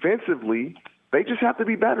 Defensively, they just have to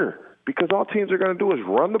be better because all teams are going to do is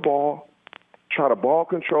run the ball, try to ball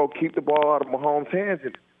control, keep the ball out of Mahomes' hands.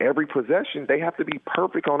 And every possession, they have to be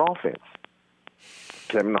perfect on offense.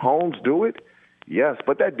 Can Mahomes do it? Yes,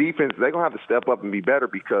 but that defense, they're going to have to step up and be better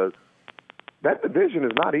because that division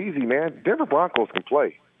is not easy, man. Denver Broncos can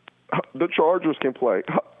play. The Chargers can play.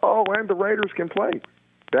 Oh, and the Raiders can play.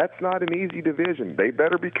 That's not an easy division. They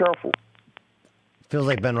better be careful. Feels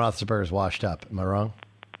like Ben Roethlisberger is washed up. Am I wrong?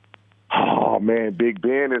 Oh, man, Big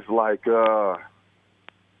Ben is like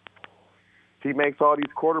he makes all these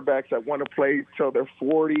quarterbacks that want to play till their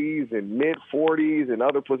 40s and mid-40s and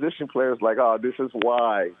other position players like, oh, this is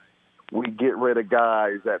why we get rid of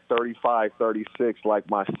guys at 35, 36 like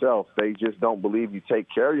myself. They just don't believe you take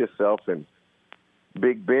care of yourself. And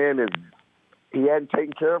Big Ben he hadn't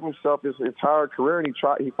taken care of himself his entire career, and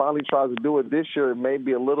he finally tries to do it this year. It may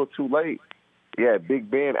be a little too late. Yeah, Big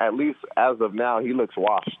Ben, at least as of now, he looks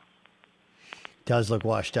washed. Does look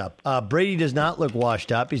washed up. Brady does not look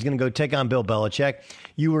washed up. He's going to go take on Bill Belichick.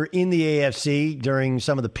 You were in the AFC during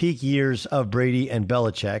some of the peak years of Brady and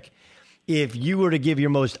Belichick. If you were to give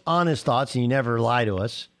your most honest thoughts, and you never lie to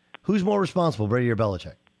us, who's more responsible, Brady or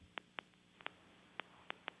Belichick?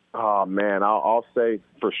 Oh, man, I'll say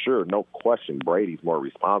for sure, no question, Brady's more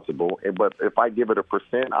responsible. But if I give it a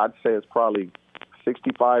percent, I'd say it's probably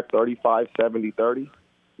 65, 35, 70, 30.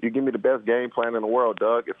 You give me the best game plan in the world,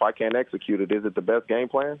 Doug. If I can't execute it, is it the best game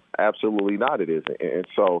plan? Absolutely not, it isn't. And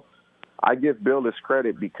so I give Bill his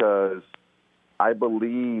credit because I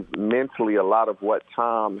believe mentally a lot of what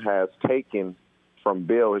Tom has taken from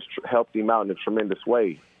Bill has helped him out in a tremendous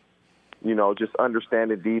way. You know, just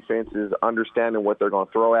understanding defenses, understanding what they're going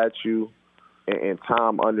to throw at you, and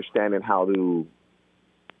Tom understanding how to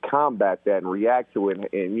combat that and react to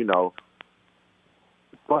it. And you know,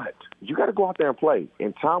 but you got to go out there and play.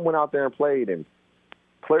 And Tom went out there and played, and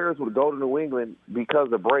players would go to New England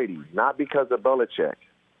because of Brady, not because of Belichick.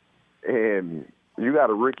 And you got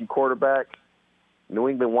a rookie quarterback. New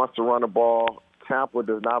England wants to run the ball. Tampa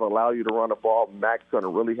does not allow you to run the ball. Mac's going to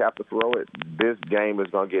really have to throw it. This game is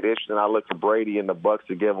going to get interesting. I look for Brady and the Bucs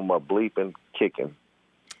to give them a bleeping kicking.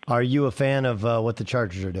 Are you a fan of what the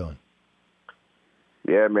Chargers are doing?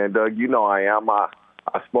 Yeah, man, Doug, you know I am. I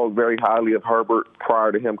spoke very highly of Herbert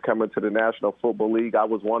prior to him coming to the National Football League. I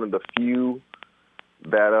was one of the few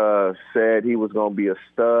that said he was going to be a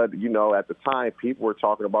stud. You know, at the time, people were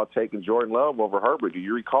talking about taking Jordan Love over Herbert. Do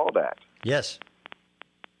you recall that? Yes.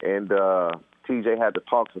 And TJ had to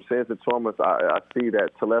talk some sense into him. I see that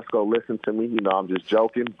Telesco listened to me. You know, I'm just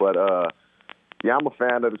joking. But, yeah, I'm a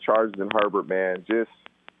fan of the Chargers and Herbert, man. Just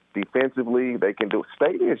defensively, they can do.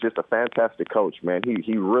 Staley is just a fantastic coach, man.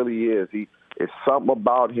 He really is. It's something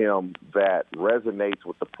about him that resonates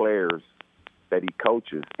with the players that he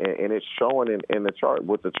coaches, and it's showing in the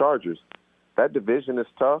with the Chargers. That division is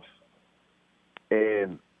tough,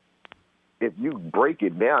 and if you break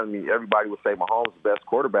it down, I mean, everybody would say Mahomes is the best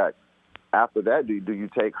quarterback. After that, do you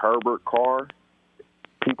take Herbert, Carr?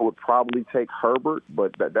 People would probably take Herbert,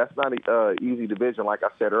 but that's not an easy division, like I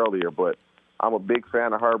said earlier. But I'm a big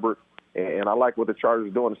fan of Herbert, and I like what the Chargers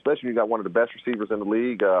are doing, especially when you got one of the best receivers in the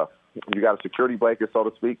league. You got a security blanket, so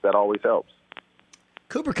to speak. That always helps.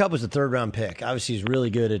 Cooper Kupp was a third-round pick. Obviously, he's really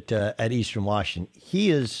good at Eastern Washington. He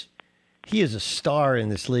is a star in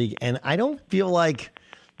this league, and I don't feel like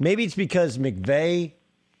maybe it's because McVay.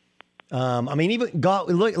 I mean, even Goff,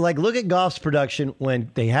 look at Goff's production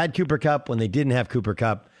when they had Cooper Kupp, when they didn't have Cooper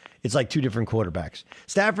Kupp. It's like two different quarterbacks.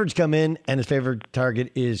 Stafford's come in, and his favorite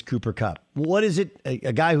target is Cooper Kupp. What is it?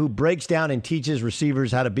 A guy who breaks down and teaches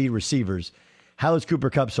receivers how to be receivers. How is Cooper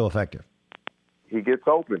Kupp so effective? He gets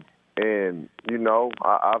open. And, you know,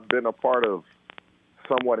 I've been a part of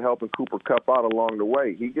somewhat helping Cooper Kupp out along the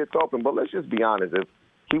way. He gets open, but let's just be honest. If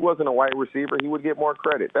he wasn't a wide receiver, he would get more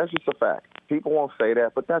credit. That's just a fact. People won't say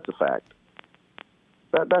that, but that's a fact.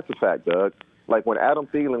 That's a fact, Doug. Like when Adam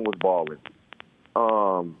Thielen was balling,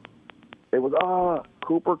 it was,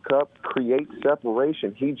 Cooper Kupp creates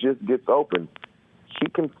separation. He just gets open. He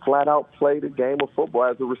can flat out play the game of football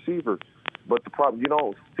as a receiver. But the problem, you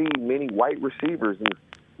don't see many white receivers. And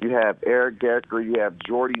you have Eric Decker, you have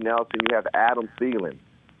Jordy Nelson, you have Adam Thielen.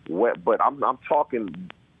 But I'm talking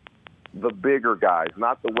the bigger guys,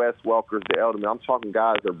 not the Wes Welkers, the Elderman. I'm talking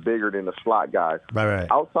guys that are bigger than the slot guys. Right.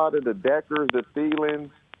 Outside of the Deckers, the Thielens,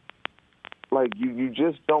 like you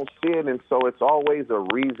just don't see it, and so it's always a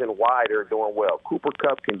reason why they're doing well. Cooper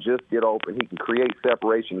Kupp can just get open. He can create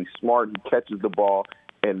separation. He's smart. He catches the ball,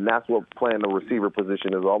 and that's what playing the receiver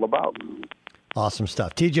position is all about. Awesome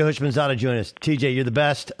stuff. TJ Hushman's out to join us. TJ, you're the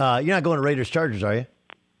best. You're not going to Raiders-Chargers, are you?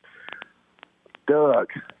 Doug,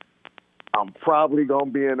 I'm probably going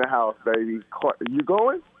to be in the house, baby. You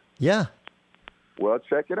going? Yeah. Well,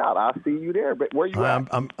 check it out. I'll see you there. But where you at?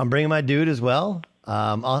 I'm bringing my dude as well.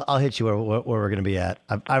 I'll hit you where we're going to be at.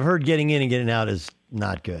 I've heard getting in and getting out is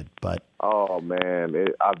not good, but oh man,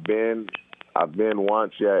 I've been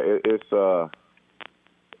once. Yeah, it's an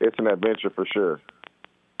adventure for sure.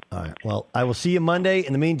 All right. Well, I will see you Monday.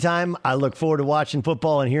 In the meantime, I look forward to watching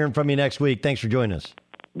football and hearing from you next week. Thanks for joining us.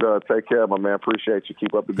 Take care, my man. Appreciate you.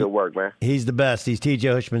 Keep up the good work, man. He's the best. He's TJ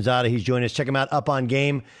Hushmanzada. He's joining us. Check him out Up on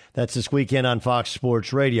Game. That's this weekend on Fox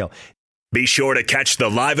Sports Radio. Be sure to catch the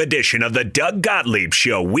live edition of the Doug Gottlieb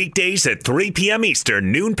Show weekdays at 3 p.m.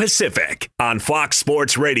 Eastern, noon Pacific on Fox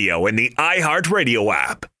Sports Radio and the iHeartRadio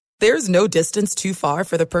app. There's no distance too far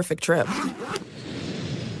for the perfect trip.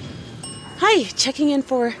 Hi, checking in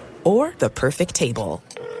for... Or the perfect table.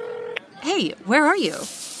 Hey, where are you?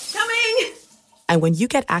 Coming! And when you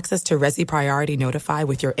get access to Resi Priority Notify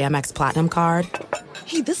with your Amex Platinum card...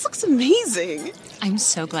 Hey, this looks amazing! I'm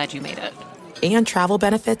so glad you made it. And travel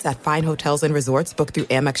benefits at fine hotels and resorts booked through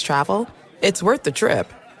Amex Travel, it's worth the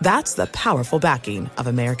trip. That's the powerful backing of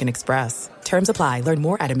American Express. Terms apply. Learn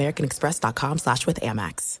more at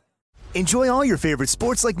americanexpress.com/withAmex. Enjoy all your favorite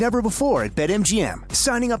sports like never before at BetMGM.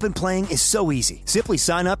 Signing up and playing is so easy. Simply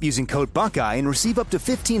sign up using code Buckeye and receive up to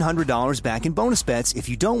 $1,500 back in bonus bets if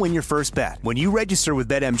you don't win your first bet. When you register with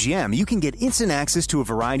BetMGM, you can get instant access to a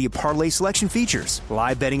variety of parlay selection features,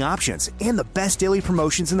 live betting options, and the best daily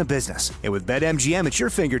promotions in the business. And with BetMGM at your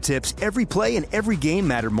fingertips, every play and every game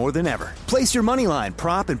matter more than ever. Place your moneyline,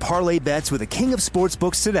 prop, and parlay bets with the king of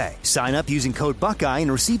sportsbooks today. Sign up using code Buckeye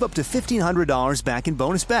and receive up to $1,500 back in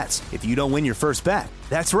bonus bets. if you don't win your first bet.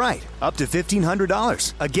 That's right, up to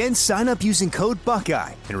 $1,500. Again, sign up using code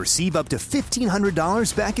Buckeye and receive up to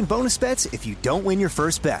 $1,500 back in bonus bets if you don't win your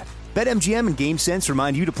first bet. BetMGM and GameSense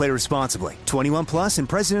remind you to play responsibly. 21 plus and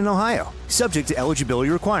present in Ohio. Subject to eligibility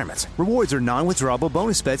requirements. Rewards are non-withdrawable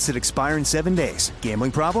bonus bets that expire in 7 days.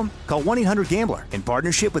 Gambling problem? Call 1-800-GAMBLER in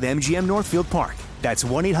partnership with MGM Northfield Park. That's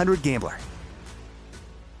 1-800-GAMBLER.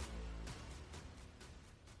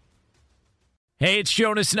 Hey, it's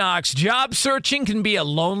Jonas Knox. Job searching can be a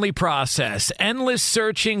lonely process. Endless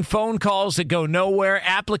searching, phone calls that go nowhere,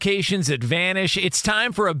 applications that vanish. It's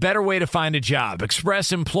time for a better way to find a job.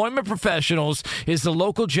 Express Employment Professionals is the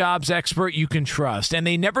local jobs expert you can trust, and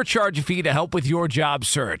they never charge a fee to help with your job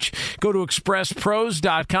search. Go to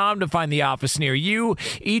expresspros.com to find the office near you.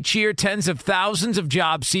 Each year, tens of thousands of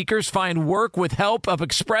job seekers find work with help of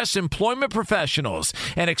Express Employment Professionals,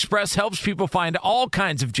 and Express helps people find all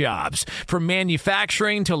kinds of jobs, from manufacturing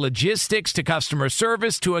to logistics to customer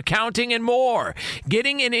service to accounting and more.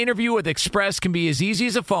 Getting an interview with Express can be as easy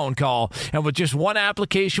as a phone call, and with just one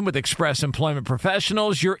application with Express Employment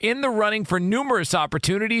Professionals, you're in the running for numerous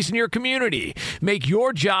opportunities in your community. Make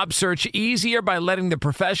your job search easier by letting the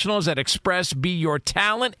professionals at Express be your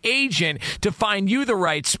talent agent to find you the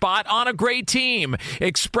right spot on a great team.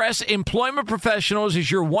 Express Employment Professionals is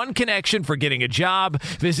your one connection for getting a job.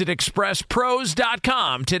 Visit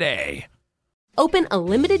expresspros.com today. Open a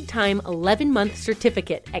limited-time 11-month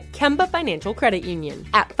certificate at Kemba Financial Credit Union.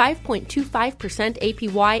 At 5.25%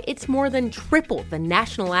 APY, it's more than triple the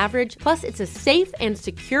national average, plus it's a safe and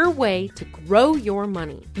secure way to grow your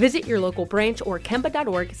money. Visit your local branch or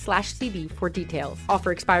kemba.org/cb for details.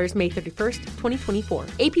 Offer expires May 31st, 2024.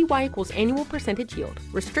 APY equals annual percentage yield.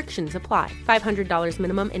 Restrictions apply. $500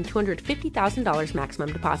 minimum and $250,000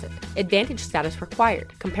 maximum deposit. Advantage status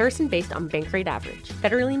required. Comparison based on bank rate average.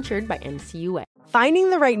 Federally insured by NCUA. Finding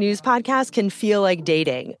the right news podcast can feel like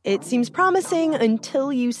dating. It seems promising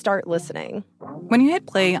until you start listening. When you hit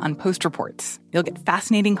play on Post Reports, you'll get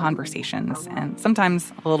fascinating conversations and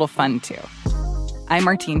sometimes a little fun, too. I'm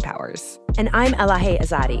Martine Powers. And I'm Elahe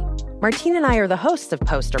Azadi. Martine and I are the hosts of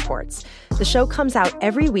Post Reports. The show comes out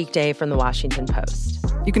every weekday from the Washington Post.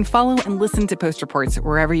 You can follow and listen to Post Reports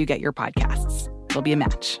wherever you get your podcasts. It'll be a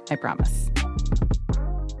match, I promise.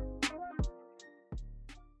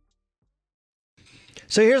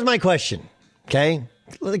 So here's my question, okay?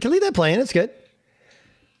 Can leave that playing. It's good.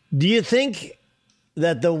 Do you think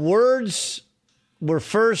that the words were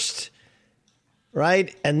first,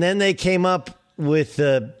 right, and then they came up with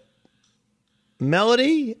the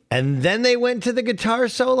melody, and then they went to the guitar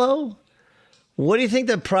solo? What do you think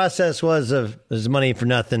the process was of "There's Money for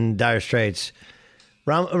Nothing," Dire Straits?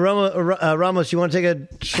 Ramos, you want to take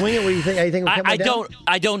a swing at what you think? How you think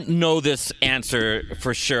I don't know this answer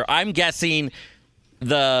for sure. I'm guessing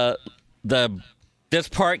this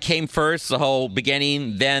part came first, the whole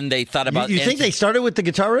beginning. Then they thought about. You think they started with the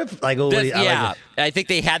guitar riff? I think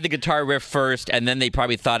they had the guitar riff first, and then they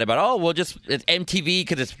probably thought about, it's MTV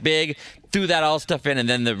because it's big. Threw that all stuff in, and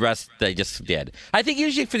then the rest they just did. I think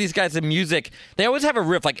usually for these guys in music, they always have a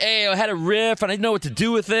riff. Like, hey, I had a riff, and I didn't know what to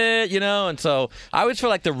do with it, And so I always feel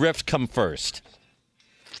like the riffs come first.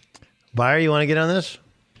 Byron, you want to get on this?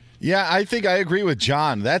 Yeah, I think I agree with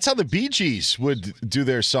John. That's how the Bee Gees would do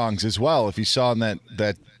their songs as well. If you saw in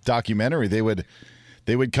that documentary, they would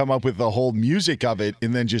come up with the whole music of it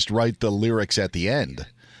and then just write the lyrics at the end.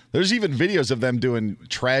 There's even videos of them doing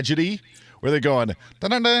Tragedy, where they're going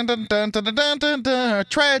dun dun dun dun dun dun dun dun dun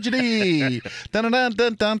tragedy dun dun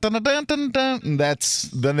dun dun dun dun dun dun. And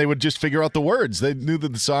then they would just figure out the words. They knew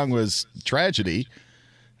that the song was Tragedy,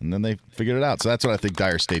 and then they figured it out. So that's what I think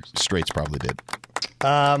Dire Straits probably did.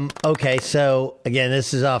 Okay, so again,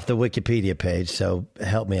 this is off the Wikipedia page, so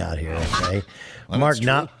help me out here, okay? Well,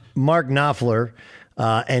 Mark Knopfler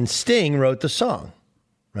and Sting wrote the song,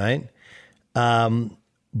 right?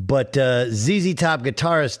 But ZZ Top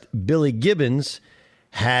guitarist Billy Gibbons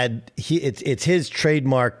it's his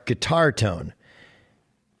trademark guitar tone,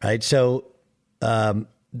 right? So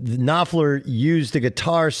Knopfler used the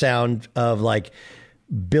guitar sound of like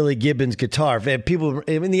Billy Gibbons guitar. People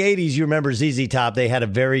in the 80s, you remember ZZ Top, they had a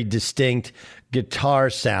very distinct guitar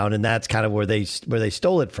sound, and that's kind of where they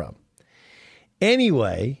stole it from.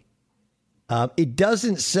 Anyway, it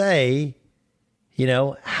doesn't say,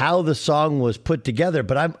 how the song was put together,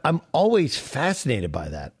 but I'm always fascinated by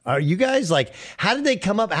that. Are you guys like, how did they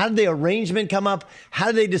come up? How did the arrangement come up? How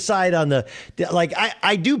did they decide on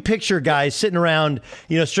I do picture guys sitting around,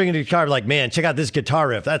 stringing a guitar like, man, check out this guitar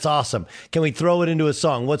riff. That's awesome. Can we throw it into a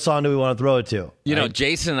song? What song do we want to throw it to?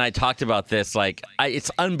 Jason and I talked about this.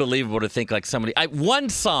 It's unbelievable to think one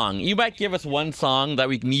song, you might give us one song that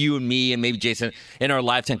you and me and maybe Jason in our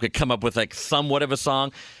lifetime could come up with somewhat of a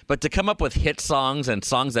song, but to come up with hit songs and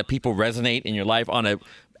songs that people resonate in your life on a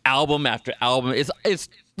album after album, it's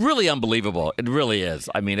really unbelievable. It really is.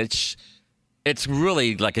 I mean, it's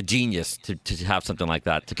really like a genius to have something like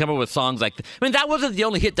that, to come up with songs like that. I mean, that wasn't the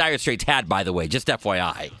only hit Dire Straits had, by the way, just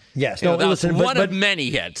FYI. Yes. That was one of many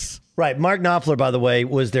hits. Right. Mark Knopfler, by the way,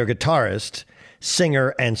 was their guitarist,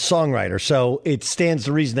 singer, and songwriter. So it stands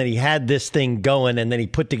to reason that he had this thing going and then he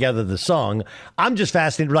put together the song. I'm just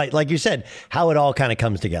fascinated, right, like you said, how it all kind of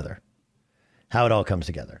comes together.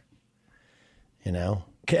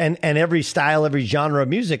 And every style, every genre of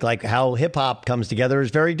music, like how hip hop comes together, is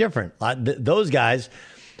very different. Those guys,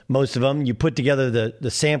 most of them, you put together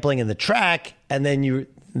the sampling and the track, and then you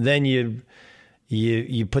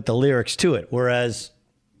put the lyrics to it. Whereas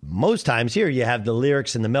most times here, you have the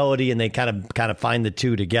lyrics and the melody, and they kind of find the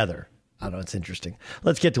two together. I don't know. It's interesting.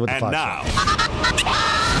 Let's get to what the Fox says.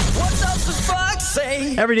 What does the Fox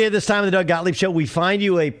say? Every day at this time of the Doug Gottlieb Show, we find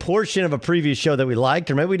you a portion of a previous show that we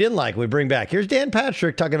liked or maybe we didn't like. We bring back. Here's Dan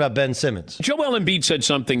Patrick talking about Ben Simmons. Joel Embiid said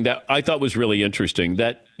something that I thought was really interesting,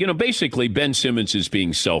 that, basically Ben Simmons is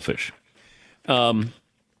being selfish. And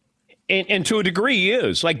to a degree he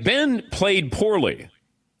is. Like, Ben played poorly.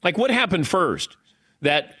 Like, what happened first?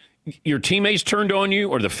 That your teammates turned on you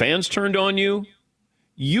or the fans turned on you?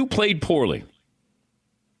 You played poorly.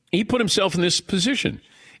 He put himself in this position.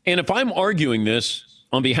 And if I'm arguing this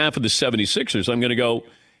on behalf of the 76ers, I'm going to go,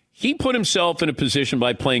 he put himself in a position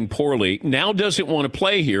by playing poorly, now doesn't want to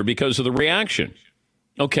play here because of the reaction.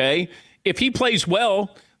 Okay? If he plays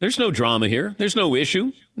well, there's no drama here. There's no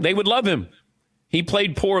issue. They would love him. He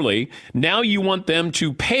played poorly. Now you want them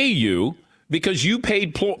to pay you because you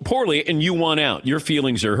paid poorly and you want out. Your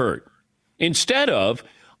feelings are hurt. Instead of,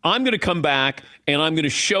 I'm going to come back and I'm going to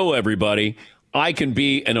show everybody I can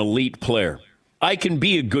be an elite player. I can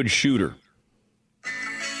be a good shooter.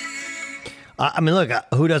 I mean, look,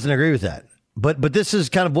 who doesn't agree with that? But this is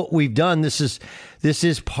kind of what we've done. This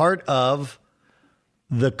is part of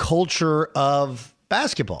the culture of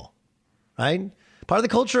basketball, right? Part of the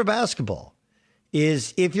culture of basketball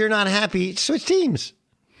is if you're not happy, switch teams.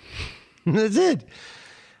 That's it.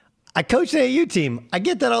 I coach an AAU team. I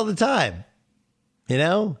get that all the time.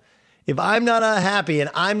 If I'm not happy and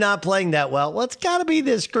I'm not playing that well, it's got to be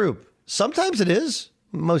this group. Sometimes it is.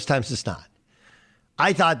 Most times it's not.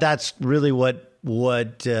 I thought that's really what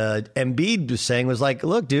Embiid was saying was like,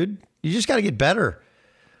 look, dude, you just got to get better.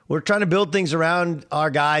 We're trying to build things around our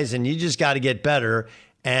guys, and you just got to get better.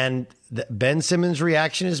 And Ben Simmons'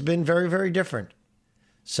 reaction has been very, very different.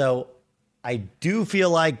 So I do feel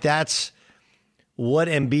like that's what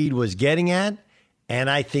Embiid was getting at. And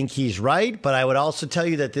I think he's right, but I would also tell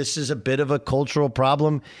you that this is a bit of a cultural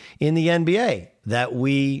problem in the NBA, that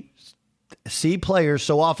we see players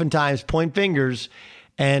so oftentimes point fingers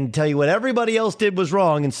and tell you what everybody else did was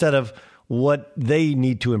wrong instead of what they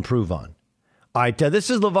need to improve on. All right, this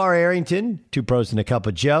is LeVar Arrington, 2 Pros and a Cup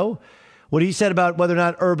of Joe. What he said about whether or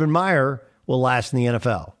not Urban Meyer will last in the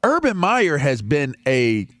NFL. Urban Meyer has been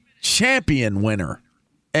a champion winner.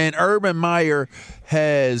 And Urban Meyer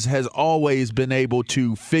has always been able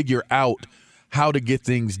to figure out how to get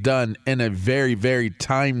things done in a very, very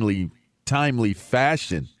timely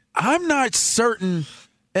fashion. I'm not certain,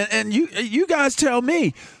 and you guys tell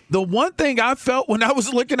me, the one thing I felt when I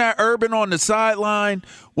was looking at Urban on the sideline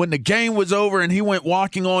when the game was over and he went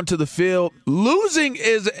walking onto the field, losing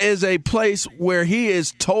is a place where he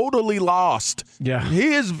is totally lost. Yeah.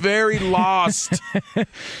 He is very lost.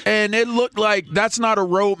 And it looked like that's not a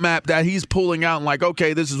roadmap that he's pulling out and like,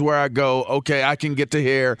 okay, this is where I go. Okay, I can get to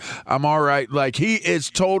here. I'm all right. Like, he is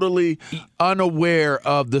totally unaware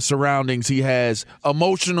of the surroundings he has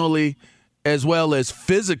emotionally as well as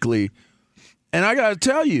physically. And I got to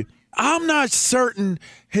tell you, I'm not certain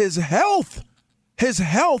his health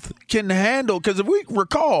can handle, because if we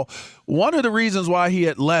recall, one of the reasons why he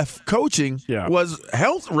had left coaching was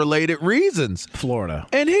health-related reasons. Florida.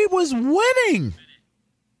 And he was winning.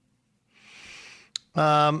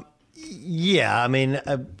 Yeah, I mean,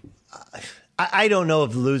 I don't know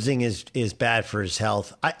if losing is bad for his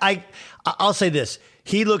health. I'll say this.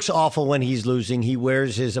 He looks awful when he's losing. He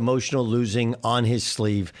wears his emotional losing on his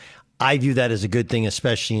sleeve. I view that as a good thing,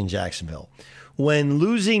 especially in Jacksonville. When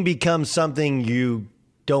losing becomes something you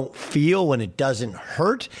don't feel, when it doesn't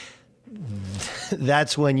hurt,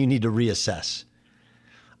 that's when you need to reassess.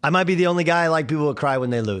 I might be the only guy. I like people who cry when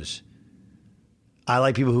they lose. I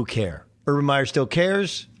like people who care. Urban Meyer still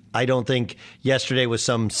cares. I don't think yesterday was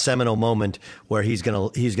some seminal moment where he's gonna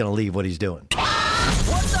leave what he's doing.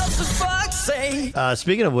 What does the fox say?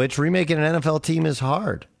 Speaking of which, remaking an NFL team is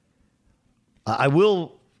hard. I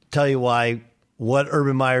will tell you why what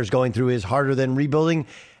Urban Meyer's going through is harder than rebuilding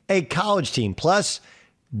a college team. Plus,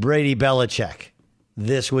 Brady Belichick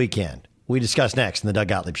this weekend. We discuss next in the Doug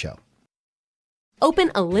Gottlieb Show.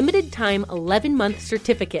 Open a limited-time 11-month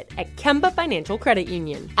certificate at Kemba Financial Credit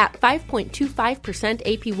Union. At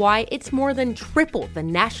 5.25% APY, it's more than triple the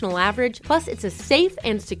national average, plus it's a safe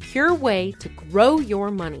and secure way to grow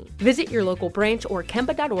your money. Visit your local branch or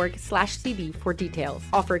kemba.org/cb for details.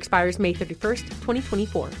 Offer expires May 31st,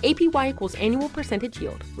 2024. APY equals annual percentage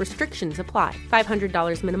yield. Restrictions apply.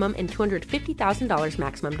 $500 minimum and $250,000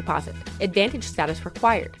 maximum deposit. Advantage status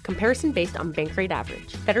required. Comparison based on bank rate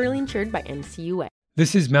average. Federally insured by NCUA.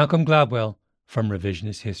 This is Malcolm Gladwell from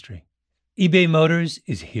Revisionist History. eBay Motors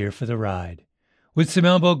is here for the ride. With some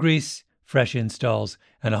elbow grease, fresh installs,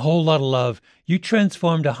 and a whole lot of love, you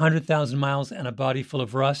transformed 100,000 miles and a body full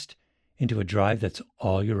of rust into a drive that's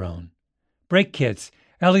all your own. Brake kits,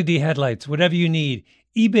 LED headlights, whatever you need,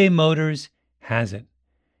 eBay Motors has it.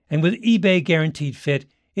 And with eBay Guaranteed Fit,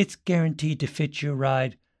 it's guaranteed to fit your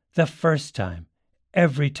ride the first time,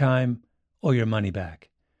 every time, or your money back.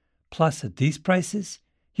 Plus, at these prices,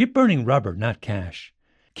 you're burning rubber, not cash.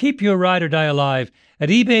 Keep your ride or die alive at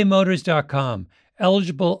ebaymotors.com.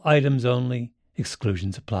 Eligible items only.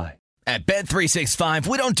 Exclusions apply. At Bet365,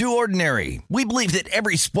 we don't do ordinary. We believe that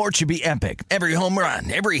every sport should be epic. Every home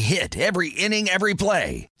run, every hit, every inning, every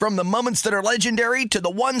play. From the moments that are legendary to the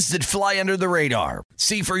ones that fly under the radar.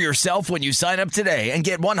 See for yourself when you sign up today and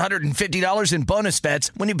get $150 in bonus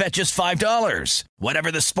bets when you bet just $5. Whatever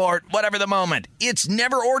the sport, whatever the moment, it's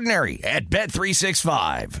never ordinary at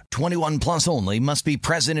Bet365. 21 plus only. Must be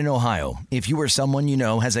present in Ohio. If you or someone you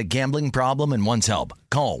know has a gambling problem and wants help,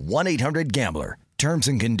 call 1-800-GAMBLER. Terms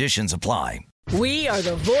and conditions apply. We are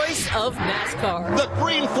the voice of NASCAR. The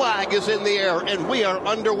green flag is in the air, and we are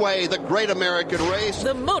underway. The Great American Race.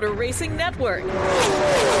 The Motor Racing Network.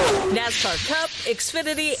 NASCAR Cup,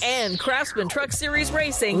 Xfinity, and Craftsman Truck Series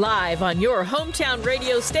Racing live on your hometown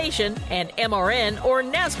radio station and MRN or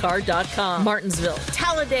NASCAR.com. Martinsville,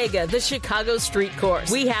 Talladega, the Chicago Street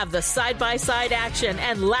Course. We have the side-by-side action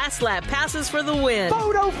and last lap passes for the win.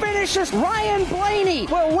 Photo finishes. Ryan Blaney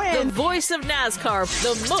will win. The voice of NASCAR,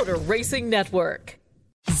 the Motor Racing Network.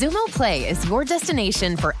 Xumo Play is your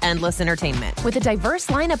destination for endless entertainment. With a diverse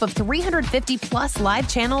lineup of 350 plus live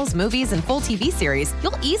channels, movies, and full TV series,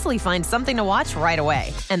 you'll easily find something to watch right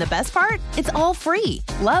away. And the best part? It's all free.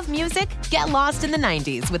 Love music? Get lost in the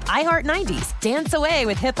 90s with iHeart 90s, dance away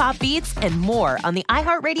with hip-hop beats, and more on the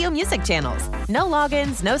iHeartRadio music channels. No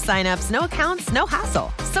logins, no signups, no accounts, no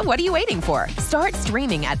hassle. So what are you waiting for? Start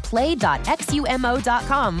streaming at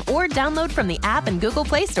play.xumo.com or download from the app and Google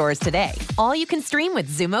Play stores today. All you can stream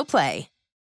with Xumo Play.